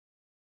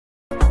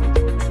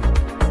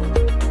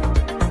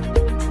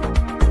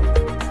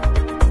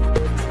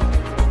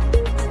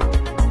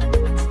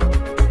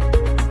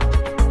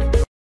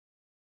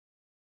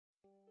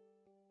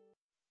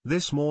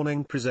This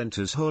morning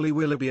presenters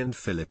Willoughby and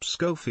Phillip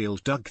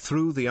Schofield dug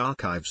through the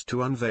archives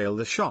to unveil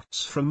the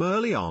shots from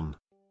early on.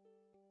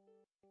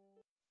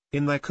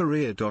 In their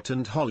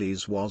career.And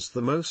Holly's was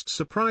the most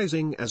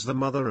surprising as the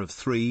mother of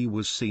three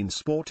was seen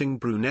sporting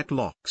brunette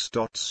locks.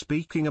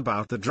 Speaking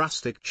about the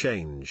drastic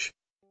change,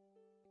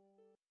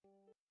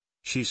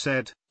 she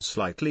said,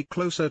 "Slightly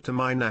closer to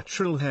my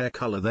natural hair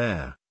color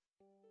there.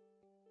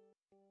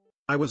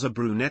 I was a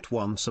brunette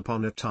once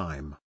upon a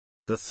time."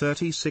 The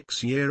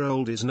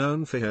 36-year-old is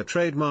known for her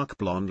trademark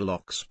blonde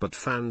locks, but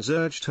fans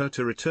urged her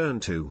to return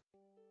to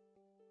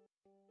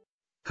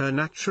her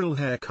natural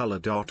hair color.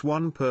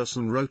 One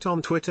person wrote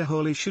on Twitter,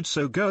 "Holly should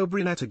so go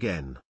brunette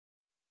again.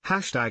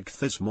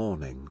 #this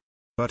morning."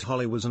 But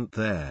Holly wasn't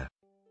there.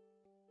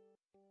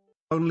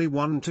 Only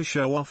one to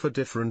show off a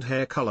different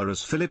hair color,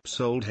 as Phillip's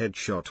old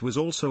headshot was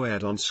also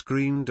aired on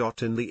screen.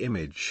 In the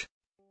image,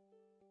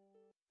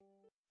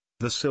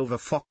 the silver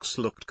fox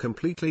looked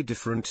completely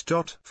different.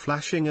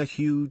 Flashing a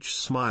huge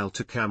smile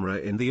to camera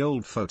in the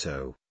old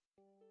photo,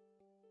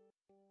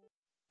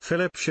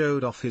 Phillip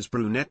showed off his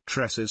brunette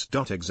tresses.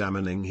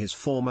 Examining his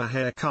former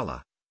hair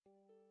color,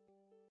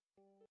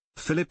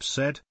 Phillip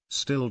said,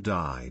 "Still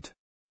dyed.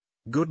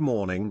 Good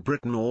Morning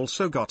Britain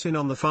also got in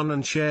on the fun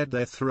and shared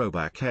their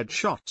throwback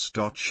headshots."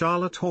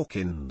 Charlotte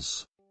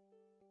Hawkins'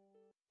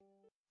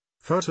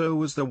 photo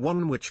was the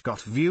one which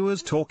got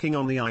viewers talking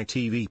on the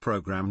ITV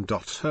programme.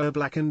 Her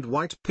black and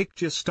white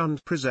picture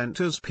stunned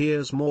presenters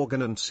Piers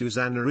Morgan and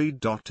Susanna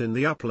Reid. In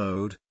the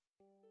upload,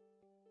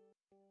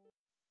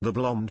 the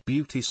blonde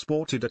beauty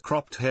sported a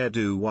cropped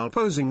hairdo while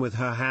posing with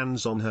her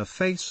hands on her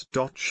face.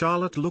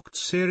 Charlotte looked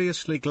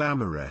seriously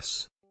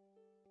glamorous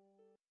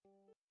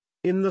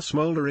in the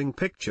smouldering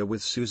picture,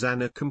 with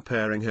Susanna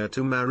comparing her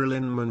to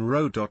Marilyn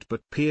Monroe.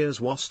 But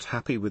Piers wasn't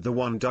happy with the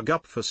one dug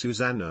up for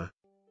Susanna,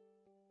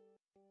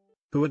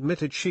 who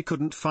admitted she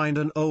couldn't find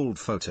an old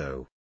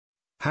photo.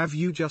 "Have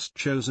you just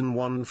chosen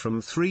one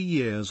from 3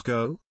 years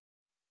ago?"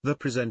 the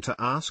presenter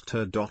asked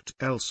her.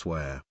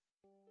 Elsewhere,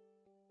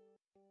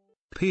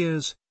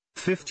 Piers,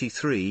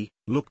 53,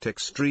 looked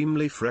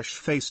extremely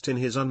fresh-faced in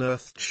his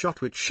unearthed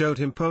shot, which showed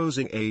him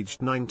posing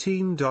aged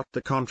 19.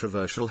 The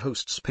controversial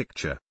host's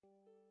picture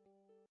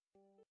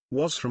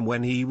was from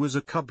when he was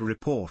a cub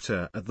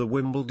reporter at the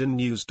Wimbledon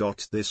News.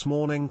 This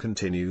Morning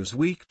continues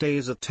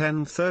weekdays at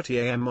 10:30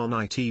 a.m. on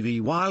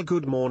ITV, while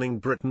Good Morning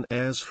Britain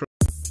airs from